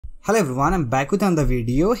Hello everyone, I'm back with another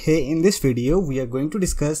video. Hey, in this video we are going to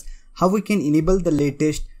discuss how we can enable the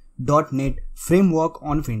latest .NET framework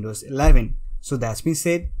on Windows 11. So that's been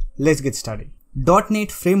said, let's get started.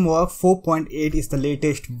 .NET Framework 4.8 is the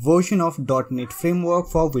latest version of .NET Framework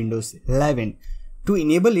for Windows 11. To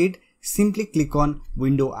enable it, simply click on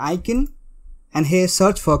window icon and here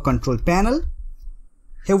search for control panel.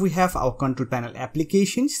 Here we have our control panel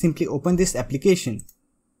application. Simply open this application.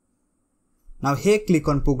 Now here click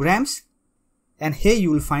on programs and here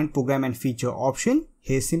you will find program and feature option.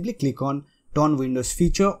 Here simply click on turn Windows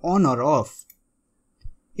feature on or off.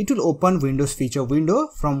 It will open Windows feature window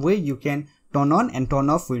from where you can turn on and turn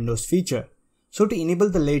off Windows feature. So to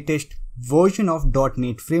enable the latest version of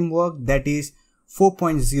 .NET Framework, that is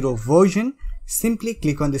 4.0 version, simply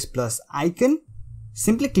click on this plus icon.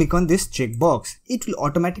 Simply click on this checkbox. It will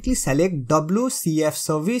automatically select WCF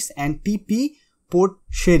service and TP port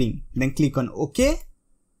sharing. Then click on OK.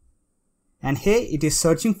 And here it is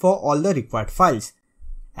searching for all the required files.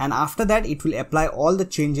 And after that it will apply all the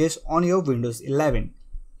changes on your Windows 11.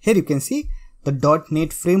 Here you can see the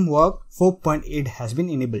 .NET Framework 4.8 has been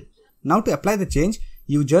enabled. Now to apply the change,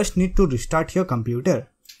 you just need to restart your computer.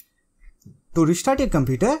 To restart your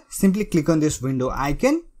computer, simply click on this window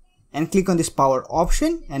icon and click on this power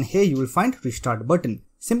option, and here you will find restart button.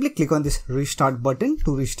 Simply click on this restart button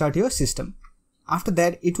to restart your system. After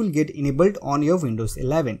that it will get enabled on your Windows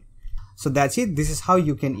 11. So that's it. This is how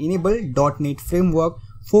you can enable .NET Framework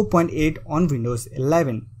 4.8 on Windows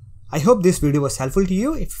 11. I hope this video was helpful to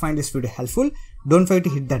you. If you find this video helpful, don't forget to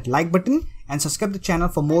hit that like button and subscribe to the channel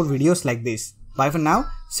for more videos like this. Bye for now.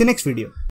 See you next video.